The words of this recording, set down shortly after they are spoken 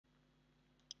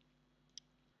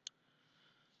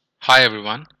Hi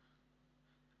everyone.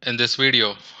 In this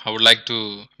video, I would like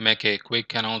to make a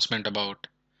quick announcement about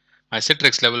my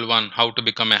Citrix Level 1 How to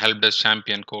Become a Help Desk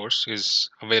Champion course is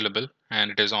available and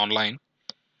it is online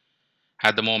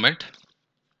at the moment.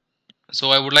 So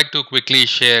I would like to quickly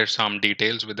share some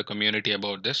details with the community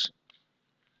about this.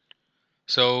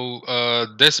 So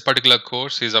this particular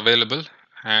course is available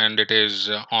and it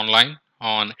is online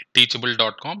on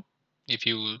teachable.com. If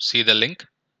you see the link,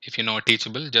 if you know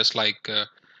Teachable, just like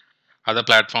other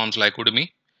platforms like Udemy.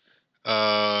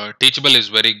 Teachable is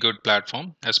very good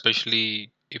platform,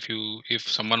 especially if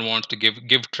someone wants to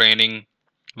give training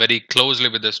very closely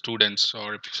with the students,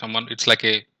 or if someone, it's like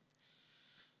a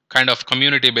kind of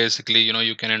community basically.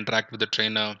 You can interact with the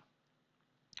trainer.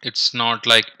 It's not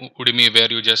like Udemy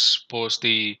where you just post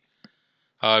the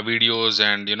videos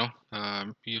and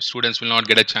you students will not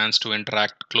get a chance to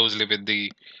interact closely with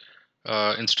the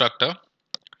instructor.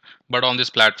 But on this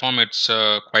platform it's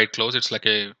quite close. It's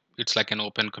like an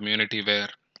open community where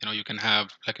you can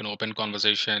have like an open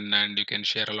conversation and you can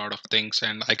share a lot of things,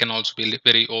 and I can also be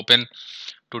very open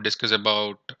to discuss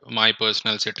about my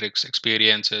personal Citrix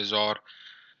experiences or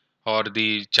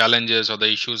the challenges or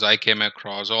the issues I came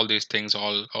across. All these things,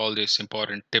 all these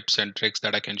important tips and tricks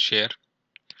that I can share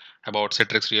about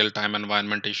Citrix real-time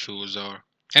environment issues or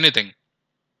anything.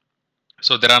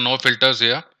 So there are no filters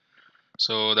here,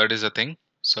 so that is the thing.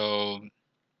 So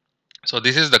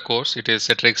this is the course. It is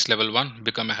Citrix Level 1,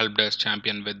 Become a Help Desk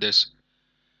Champion with this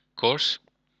course.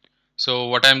 So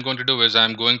what I'm going to do is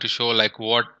I'm going to show like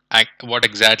what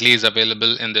exactly is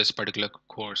available in this particular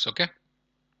course. Okay.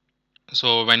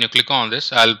 So when you click on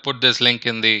this, I'll put this link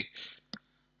in the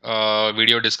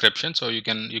video description, so you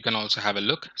can also have a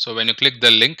look. So when you click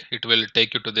the link, it will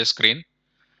take you to this screen.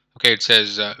 Okay, it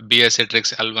says be a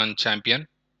Citrix L1 champion.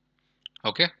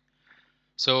 Okay.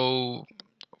 So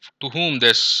to whom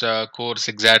this course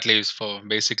exactly is for?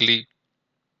 Basically,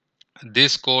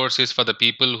 this course is for the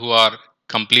people who are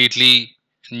completely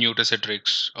new to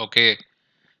Citrix. Okay,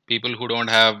 people who don't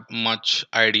have much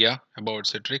idea about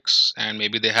Citrix and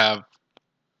maybe they have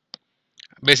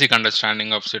basic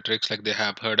understanding of Citrix, like they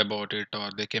have heard about it or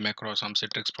they came across some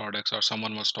Citrix products or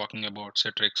someone was talking about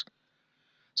Citrix.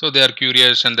 So they are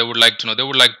curious and they would like to know, they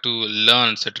would like to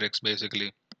learn Citrix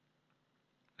basically.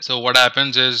 So what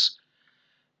happens is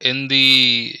in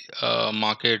the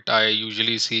market, I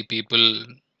usually see people,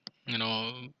 you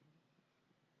know,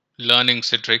 learning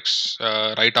Citrix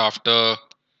right after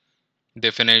they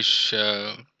finish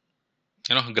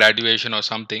graduation or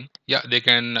something. Yeah, they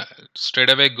can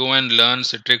straight away go and learn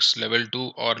Citrix level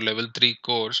 2 or level 3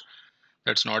 course.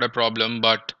 That's not a problem,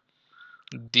 but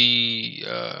the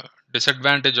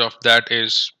disadvantage of that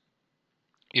is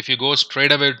if you go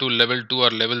straight away to level 2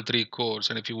 or level 3 course,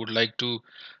 and if you would like to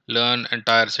learn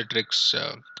entire Citrix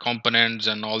components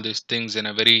and all these things in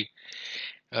a very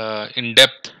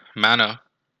in-depth manner,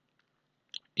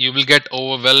 you will get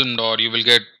overwhelmed or you will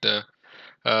get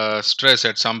stress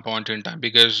at some point in time,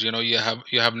 because you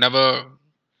have never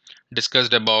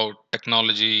discussed about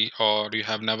technology or you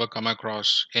have never come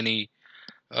across any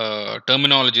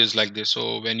terminologies like this.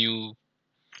 So when you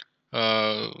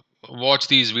uh, watch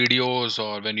these videos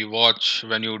or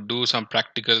when you do some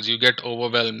practicals, you get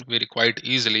overwhelmed very quite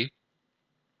easily.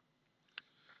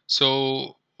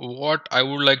 So what I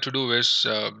would like to do is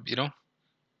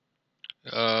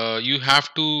you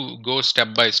have to go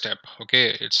step by step.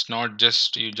 Okay, it's not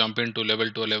just you jump into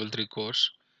level 2 or level 3 course.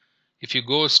 If you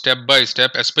go step by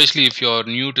step, especially if you're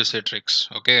new to Citrix,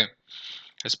 okay,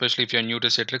 especially if you're new to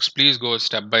Citrix, please go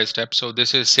step by step. So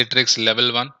this is Citrix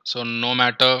level 1. So no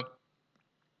matter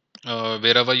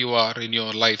wherever you are in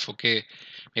your life, okay,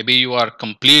 maybe you are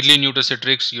completely new to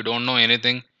Citrix, you don't know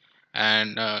anything,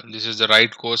 and this is the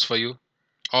right course for you,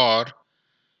 or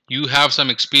you have some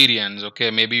experience.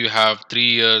 Okay, maybe you have 3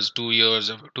 years, 2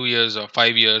 years, 2 years or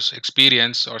 5 years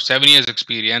experience or 7 years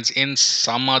experience in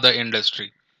some other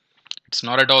industry. It's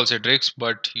not at all Citrix,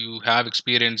 but you have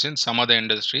experience in some other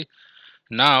industry.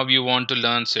 Now you want to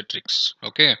learn Citrix.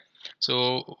 Okay,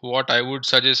 so what I would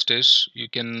suggest is you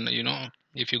can,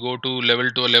 if you go to level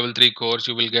 2 or level 3 course,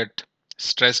 you will get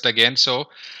stressed again. So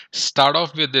start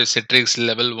off with the Citrix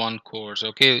level 1 course.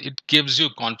 Okay, it gives you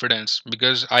confidence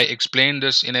because I explained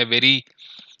this in a very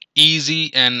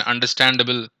easy and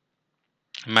understandable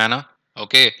manner.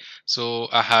 Okay, so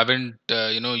I haven't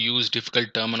used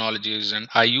difficult terminologies, and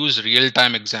I use real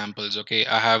time examples. Okay,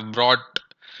 I have brought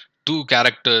two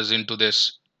characters into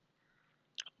this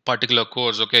particular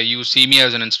course. Okay, you see me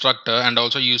as an instructor and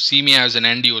also you see me as an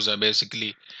end user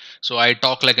basically. So I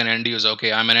talk like an end user.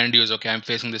 Okay, I'm an end user. Okay, I'm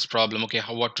facing this problem. Okay,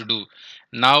 what to do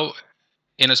now?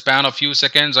 In a span of few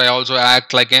seconds, I also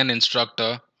act like an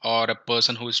instructor or a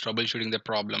person who is troubleshooting the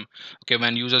problem. Okay,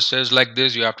 when user says like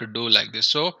this, you have to do like this.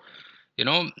 So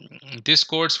this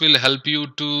course will help you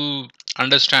to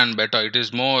understand better. It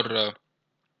is more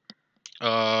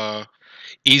uh,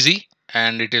 easy,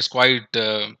 and it is quite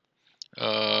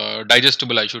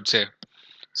digestible, I should say.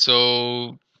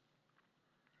 So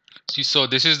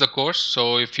this is the course.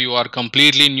 So if you are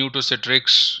completely new to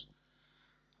Citrix,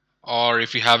 or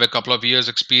if you have a couple of years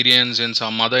experience in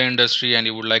some other industry and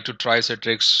you would like to try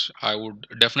Citrix, I would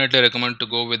definitely recommend to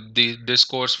go with this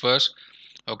course first.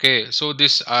 Okay, so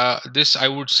this I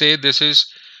would say this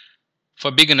is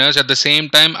for beginners. At the same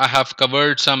time, I have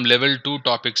covered some level 2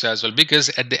 topics as well, because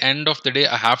at the end of the day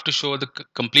I have to show the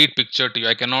complete picture to you.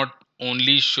 I cannot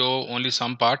only show only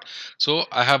some part. So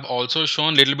I have also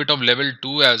shown little bit of level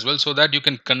 2 as well, so that you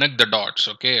can connect the dots.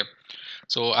 Okay,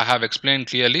 so I have explained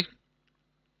clearly.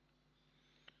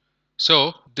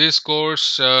 So this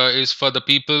course is for the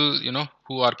people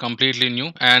who are completely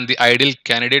new, and the ideal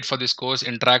candidate for this course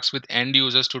interacts with end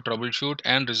users to troubleshoot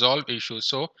and resolve issues.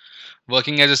 So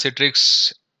working as a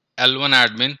Citrix L1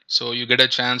 admin, so you get a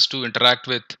chance to interact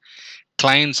with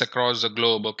clients across the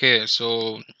globe. Okay,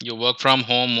 so you work from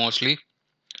home mostly,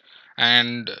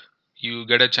 and you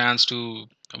get a chance to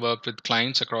work with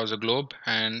clients across the globe,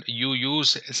 and you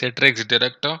use Citrix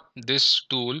Director, this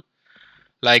tool,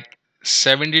 like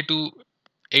 70 to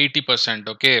 80%.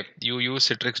 Okay, you use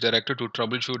Citrix Director to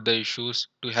troubleshoot the issues,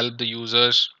 to help the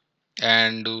users,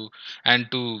 and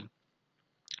to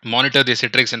monitor the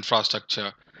Citrix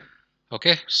infrastructure.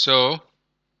 Okay, so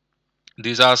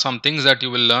these are some things that you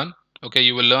will learn. Okay,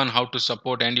 you will learn how to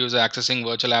support end user accessing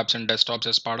virtual apps and desktops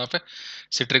as part of a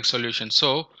Citrix solution.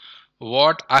 So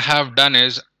what I have done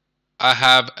is, I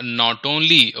have not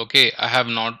only I have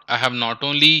not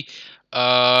only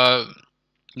uh,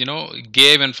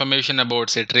 gave information about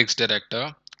Citrix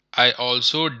Director. I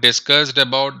also discussed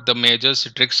about the major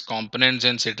Citrix components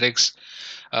in Citrix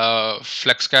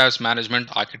FlexCast management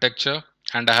architecture,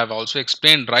 and I have also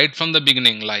explained right from the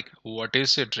beginning, like what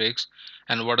is Citrix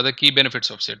and what are the key benefits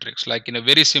of Citrix, like in a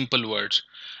very simple words,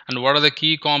 and what are the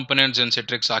key components in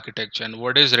Citrix architecture, and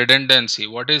what is redundancy,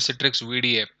 what is Citrix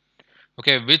VDA.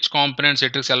 Okay, which component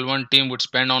Citrix L1 team would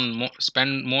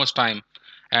spend most time,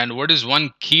 and what is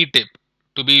one key tip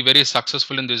to be very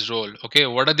successful in this role. Okay,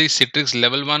 what are the Citrix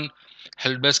level 1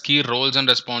 help desk key roles and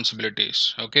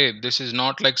responsibilities. Okay, this is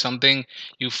not like something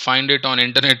you find it on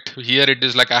internet. Here it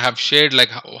is, like I have shared, like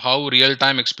how real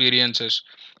time experiences,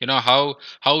 how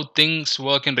things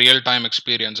work in real time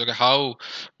experience. Okay, how,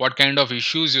 what kind of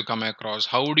issues you come across,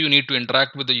 how do you need to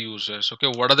interact with the users. Okay,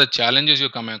 what are the challenges you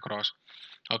come across.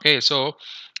 Okay, so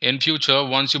in future,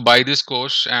 once you buy this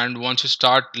course and once you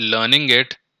start learning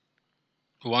it,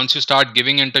 once you start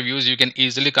giving interviews, you can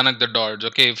easily connect the dots.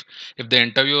 Okay, if the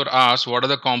interviewer asks what are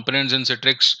the components in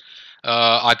Citrix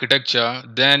architecture,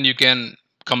 then you can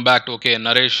come back to, okay,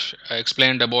 Naresh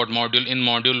explained about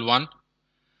module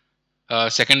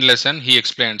 1, second lesson he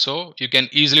explained, so you can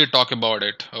easily talk about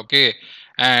it. Okay,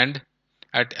 and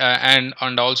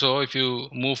and also if you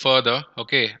move further,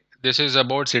 okay, this is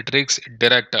about Citrix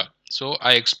Director. So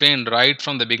I explained right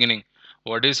from the beginning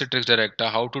what is Citrix Director,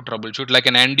 how to troubleshoot like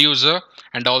an end user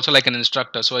and also like an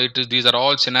instructor. So it is, these are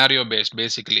all scenario based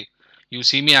basically. You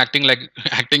see me acting like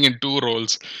acting in two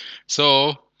roles.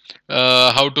 So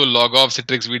how to log off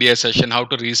Citrix VDS session, how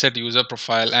to reset user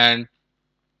profile, and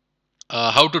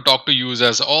how to talk to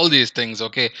users, all these things.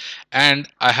 Okay, and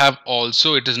I have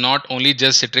also, it is not only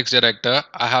just Citrix Director,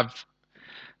 I have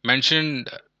mentioned,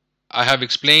 I have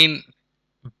explained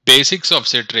basics of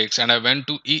Citrix, and I went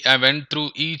through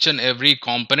each and every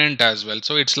component as well.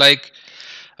 So it's like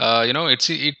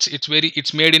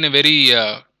it's made in a very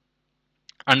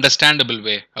understandable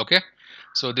way. Okay,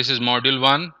 so this is module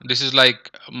 1, this is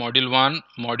like module 1,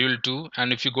 module 2,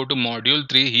 and if you go to module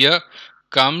 3, here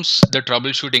comes the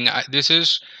troubleshooting. This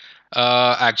is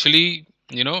actually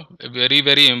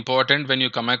very important when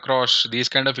you come across these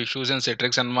kind of issues in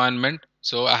Citrix environment.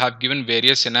 So I have given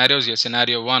various scenarios here: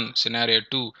 scenario 1, scenario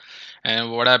 2,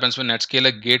 and what happens when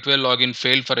Netscaler gateway login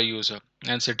failed for a user,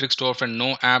 and Citrix storefront,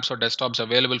 no apps or desktops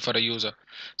available for a user.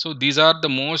 So these are the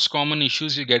most common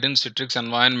issues you get in Citrix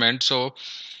environment. So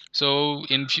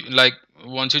like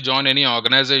once you join any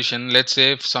organization, let's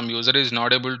say if some user is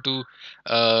not able to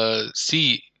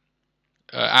see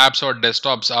apps or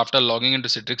desktops after logging into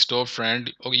Citrix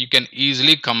storefront, okay, you can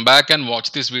easily come back and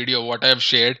watch this video what I have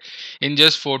shared in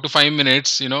just 4 to 5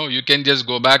 minutes. You can just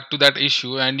go back to that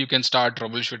issue and you can start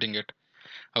troubleshooting it.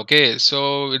 Okay,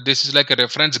 so this is like a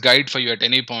reference guide for you at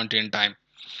any point in time.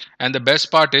 And the best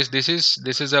part is this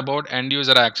is about end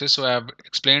user access. So I have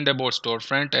explained about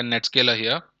storefront and Netscaler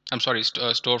here. I'm sorry,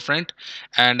 storefront,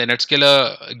 and a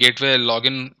Netscaler gateway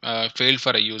login failed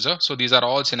for a user. So these are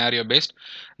all scenario based.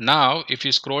 Now, if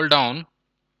you scroll down,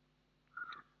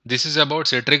 this is about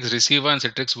Citrix Receiver and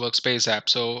Citrix Workspace app.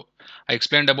 So I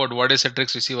explained about what is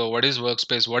Citrix Receiver, what is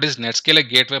Workspace, what is Netscaler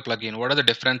Gateway plugin, what are the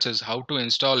differences, how to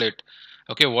install it.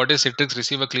 Okay, what is Citrix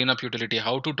Receiver cleanup utility,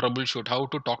 how to troubleshoot, how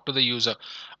to talk to the user,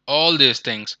 all these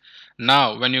things.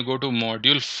 Now, when you go to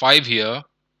module 5 here,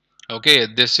 okay,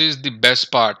 this is the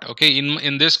best part. Okay,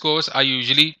 in this course, I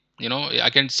usually, I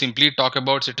can simply talk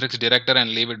about Citrix Director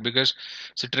and leave it, because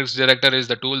Citrix Director is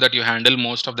the tool that you handle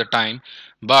most of the time.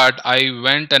 But I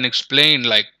went and explained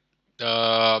like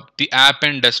the app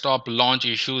and desktop launch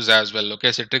issues as well. Okay,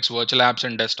 Citrix virtual apps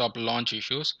and desktop launch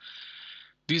issues.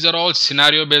 These are all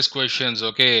scenario based questions.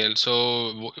 Okay,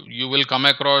 so you will come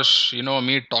across,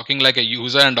 me talking like a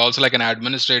user and also like an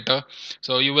administrator.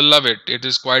 So you will love it. It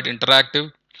is quite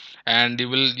interactive, and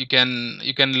you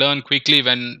can learn quickly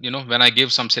when, when I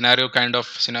give some scenario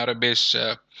based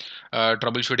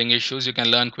troubleshooting issues. You can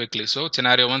learn quickly. So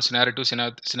scenario 1, scenario 2,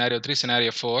 scenario 3,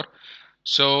 scenario 4.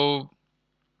 So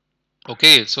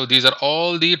okay, so these are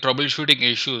all the troubleshooting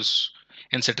issues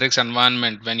in Citrix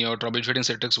environment. When you're troubleshooting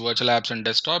Citrix virtual apps and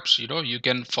desktops, you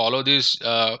can follow these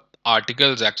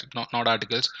articles, actually not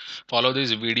articles, follow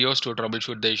these videos to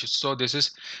troubleshoot the issues. So this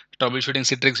is troubleshooting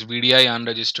Citrix VDI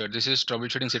unregistered. This is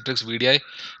troubleshooting Citrix VDI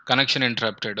connection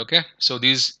interrupted. Okay, so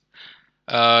these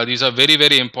are very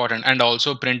very important, and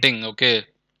also printing. Okay,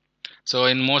 so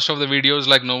in most of the videos,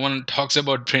 like no one talks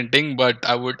about printing, but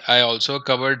I also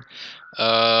covered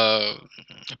uh,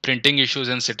 printing issues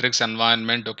in Citrix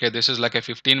environment. Okay, this is like a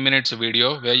 15 minutes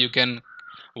video where you can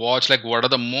watch like what are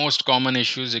the most common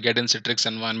issues you get in Citrix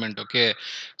environment. Okay,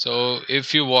 so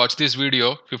if you watch this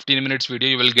video, 15 minutes video,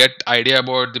 you will get idea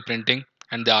about the printing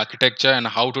and the architecture and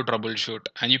how to troubleshoot,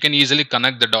 and you can easily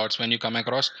connect the dots when you come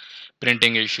across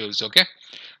printing issues. Okay,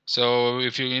 so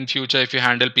if you in future, if you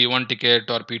handle P1 ticket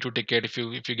or P2 ticket, if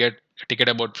you get a ticket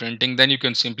about printing, then you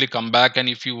can simply come back, and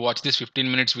if you watch this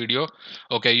 15 minutes video,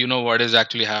 okay, you know what is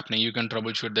actually happening. You can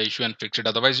troubleshoot the issue and fix it.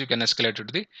 Otherwise, you can escalate it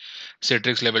to the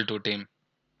Citrix level 2 team.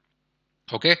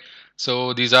 Okay,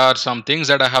 so these are some things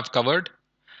that I have covered.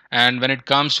 And when it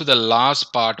comes to the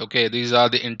last part, okay, these are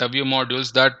the interview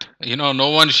modules that, no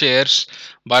one shares,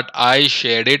 but I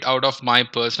shared it out of my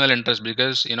personal interest,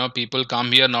 because, people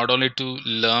come here not only to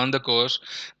learn the course,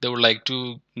 they would like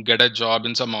to get a job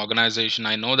in some organization.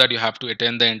 I know that you have to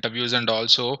attend the interviews, and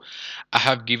also I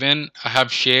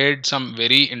have shared some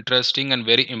very interesting and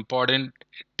very important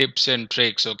tips and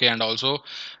tricks. Okay, and also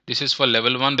this is for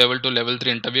level 1, level 2, level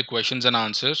 3 interview questions and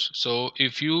answers. So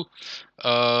if you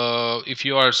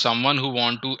are someone who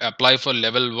want to apply for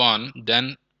level 1,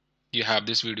 then you have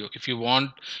this video. If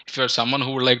you're someone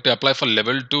who would like to apply for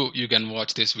level 2, you can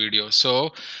watch this video.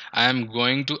 So I am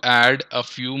going to add a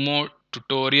few more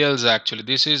tutorials. Actually,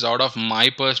 this is out of my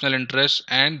personal interest,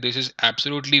 and this is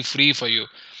absolutely free for you.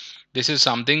 This is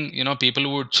something,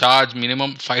 people would charge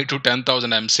minimum 5 to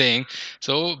 10,000, I'm saying.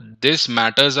 So this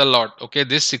matters a lot. Okay,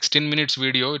 this 16 minutes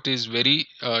video, it is very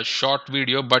short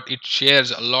video, but it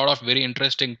shares a lot of very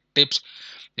interesting tips.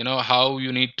 How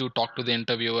you need to talk to the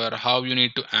interviewer, how you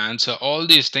need to answer all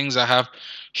these things, I have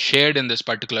shared in this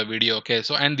particular video. Okay,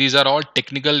 so and these are all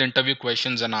technical interview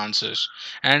questions and answers,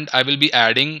 and I will be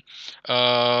adding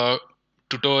uh,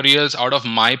 tutorials out of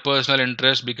my personal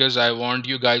interest, because I want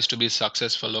you guys to be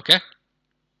successful. Okay,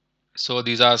 so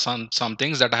these are some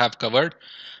things that I have covered,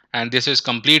 and this is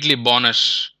completely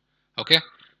bonus. Okay,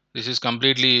 this is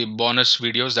completely bonus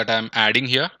videos that I'm adding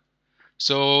here.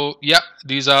 So yeah,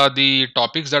 these are the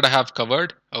topics that I have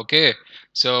covered. Okay,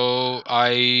 so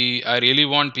I really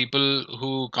want people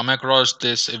who come across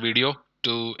this video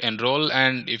to enroll,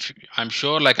 and if I'm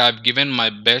sure, like, I've given my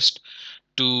best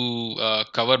to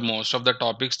cover most of the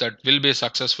topics that will be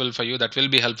successful for you, that will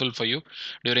be helpful for you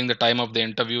during the time of the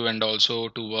interview, and also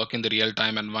to work in the real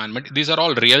time environment. These are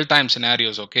all real time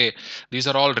scenarios. Okay, these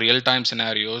are all real time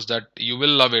scenarios that you will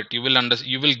love it. You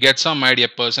will get some idea.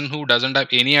 Person who doesn't have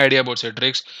any idea about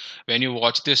Citrix, when you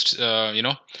watch this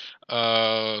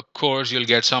course, you'll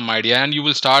get some idea, and you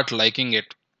will start liking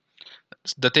it.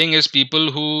 The thing is, people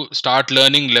who start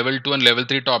learning level 2 and level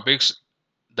 3 topics,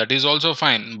 that is also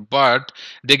fine, but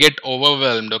they get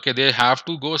overwhelmed. Okay, they have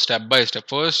to go step by step.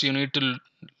 First you need to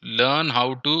learn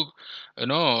how to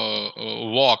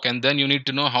walk, and then you need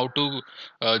to know how to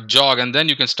jog, and then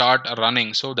you can start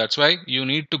running. So that's why you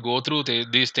need to go through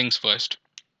these things first.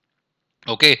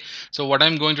 Okay, so what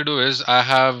I'm going to do is I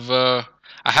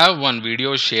have one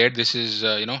video shared. This is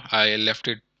I left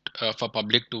it for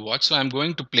public to watch, so I'm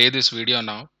going to play this video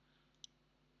now.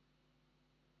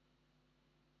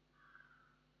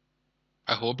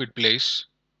 hope it plays.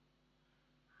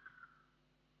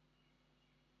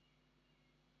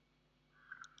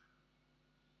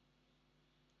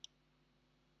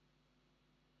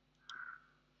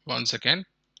 One second.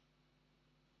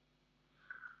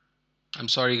 I'm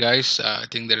sorry guys, I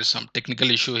think there is some technical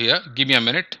issue here. Give me a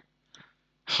minute.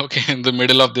 Okay, in the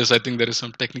middle of this, I think there is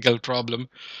some technical problem.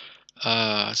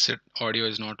 Audio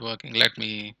is not working. Let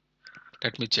me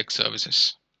check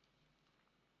services.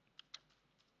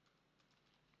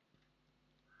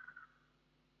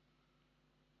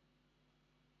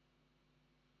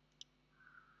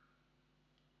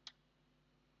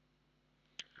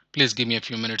 Please give me a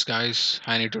few minutes, guys.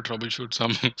 I need to troubleshoot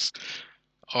some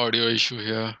audio issue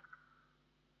here.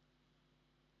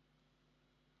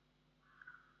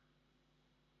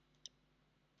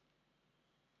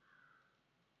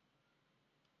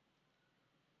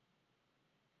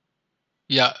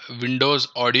 Yeah, Windows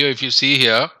Audio, if you see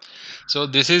here. So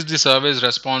this is the service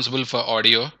responsible for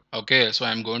audio. Okay, so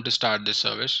I'm going to start this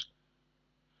service.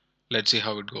 Let's see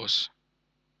how it goes.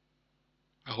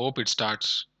 I hope it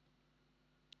starts.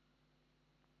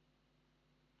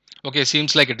 Okay,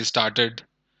 seems like it is started.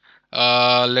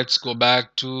 Let's go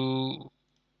back to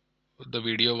the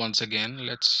video once again.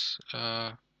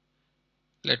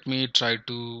 Let me try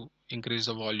to increase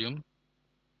the volume.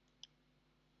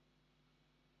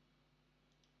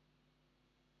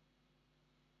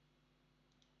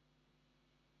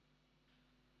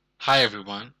 Hi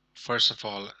everyone. First of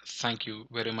all, thank you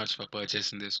very much for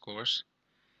purchasing this course.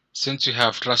 Since you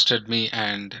have trusted me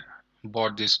and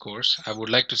bought this course, I would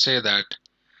like to say that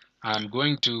I'm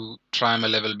going to try my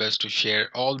level best to share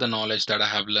all the knowledge that I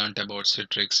have learned about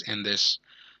Citrix in this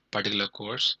particular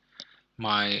course.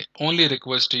 My only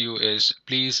request to you is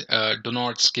please do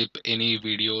not skip any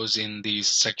videos in these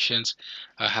sections.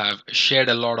 I have shared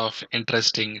a lot of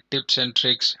interesting tips and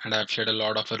tricks, and I've shared a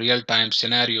lot of real-time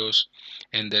scenarios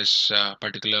in this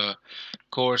particular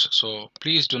course. So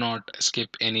please do not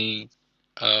skip any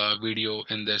video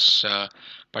in this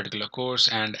particular course.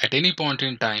 And at any point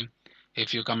in time,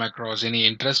 if you come across any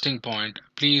interesting point,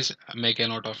 please make a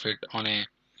note of it on a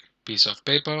piece of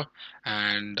paper.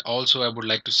 And also I would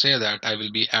like to say that I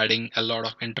will be adding a lot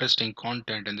of interesting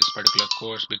content in this particular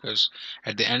course, because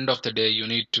at the end of the day you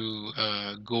need to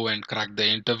go and crack the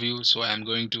interview. So I'm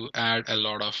going to add a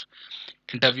lot of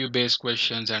interview based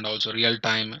questions and also real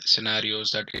time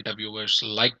scenarios that interviewers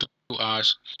like to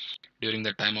ask during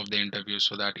the time of the interview,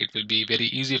 so that it will be very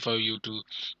easy for you to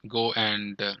go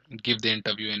and give the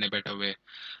interview in a better way.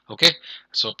 Okay,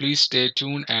 so please stay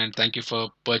tuned and thank you for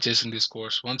purchasing this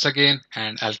course once again,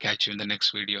 and I'll catch you in the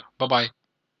next video. Bye bye.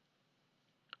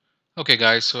 Okay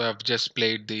guys, so I've just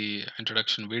played the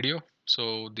introduction video,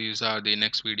 so these are the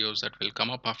next videos that will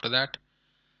come up after that.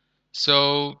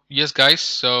 So yes guys,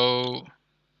 so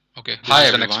okay, this Hi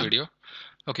is the next everyone. video.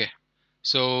 Okay,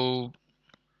 so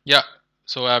yeah,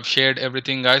 so I've shared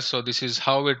everything guys. So this is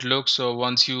how it looks. So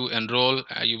once you enroll,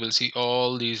 you will see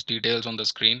all these details on the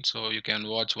screen, so you can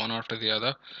watch one after the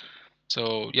other.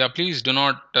 So yeah, please do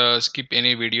not skip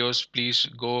any videos. Please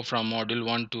go from module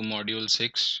 1 to module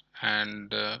 6,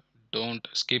 and don't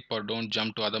skip or don't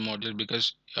jump to other modules,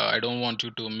 because I don't want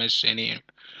you to miss any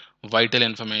vital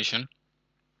information.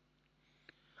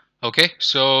 Okay,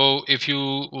 so if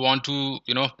you want to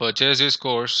purchase this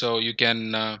course, so you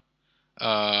can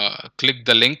click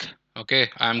the link. Okay,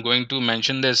 I'm going to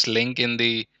mention this link in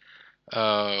the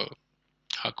uh,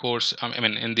 course, I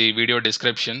mean in the video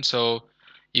description. So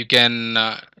you can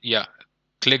yeah,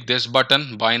 click this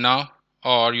button, buy now,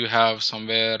 or you have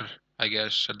somewhere, I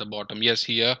guess at the bottom, yes,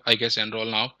 here, I guess, enroll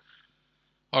now,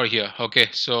 or here. Okay,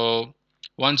 so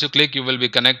once you click, you will be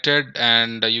connected,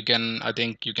 and you can, I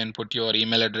think you can put your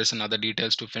email address and other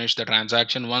details to finish the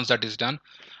transaction. Once that is done,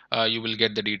 you will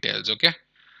get the details. Okay,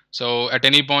 so at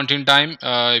any point in time,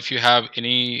 if you have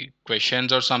any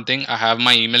questions or something, I have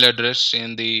my email address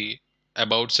in the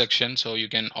about section, so you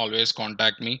can always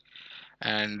contact me,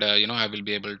 and I will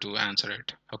be able to answer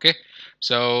it. Okay,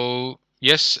 so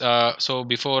yes, so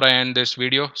before I end this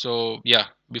video, so yeah,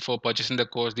 before purchasing the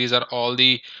course, these are all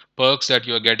the perks that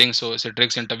you're getting. So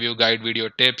Citrix interview guide video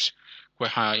tips,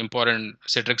 important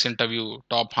Citrix interview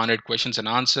top 100 questions and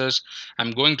answers.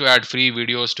 I'm going to add free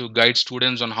videos to guide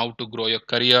students on how to grow your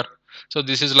career. So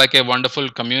this is like a wonderful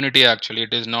community. Actually,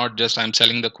 it is not just I'm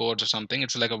selling the course or something.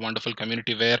 It's like a wonderful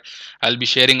community where I'll be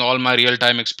sharing all my real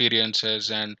time experiences,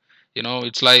 and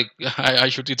it's like I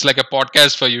should, it's like a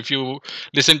podcast for you. If you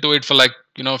listen to it for like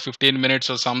 15 minutes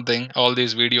or something, all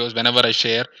these videos whenever I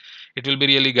share, it will be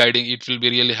really guiding, it will be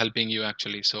really helping you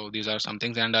actually. So these are some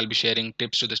things, and I'll be sharing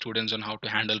tips to the students on how to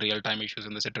handle real time issues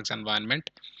in the Citrix environment.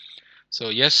 So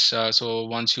yes, so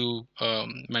once you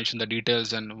mention the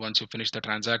details and once you finish the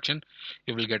transaction,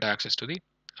 you will get access to the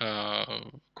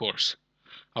course.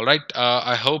 All right.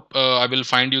 I hope I will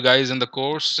find you guys in the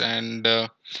course, and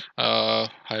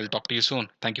I'll talk to you soon.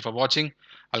 Thank you for watching.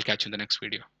 I'll catch you in the next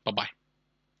video. Bye bye.